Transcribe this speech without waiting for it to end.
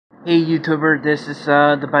Hey YouTuber, this is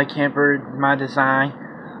the bike camper. My design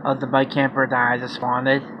of the bike camper that I just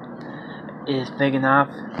wanted is big enough.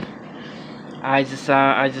 I just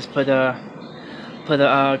put a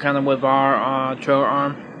kind of wood bar trailer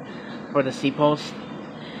arm for the seat post.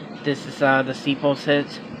 This is the seat post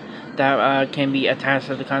hitch that can be attached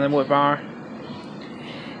to the kind of wood bar,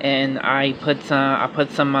 and I put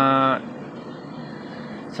some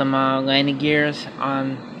landing gears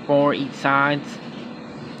on four each sides,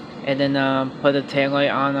 and then put a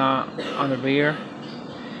taillight on the rear.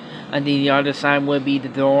 And then the other side would be the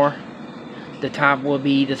door. The top will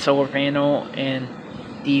be the solar panel, and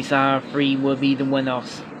these three will be the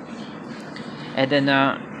windows. And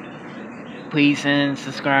then please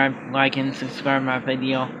subscribe, like, and subscribe my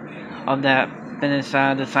video of that finished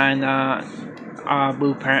design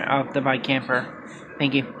blueprint of the bike camper.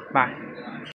 Thank you. Bye.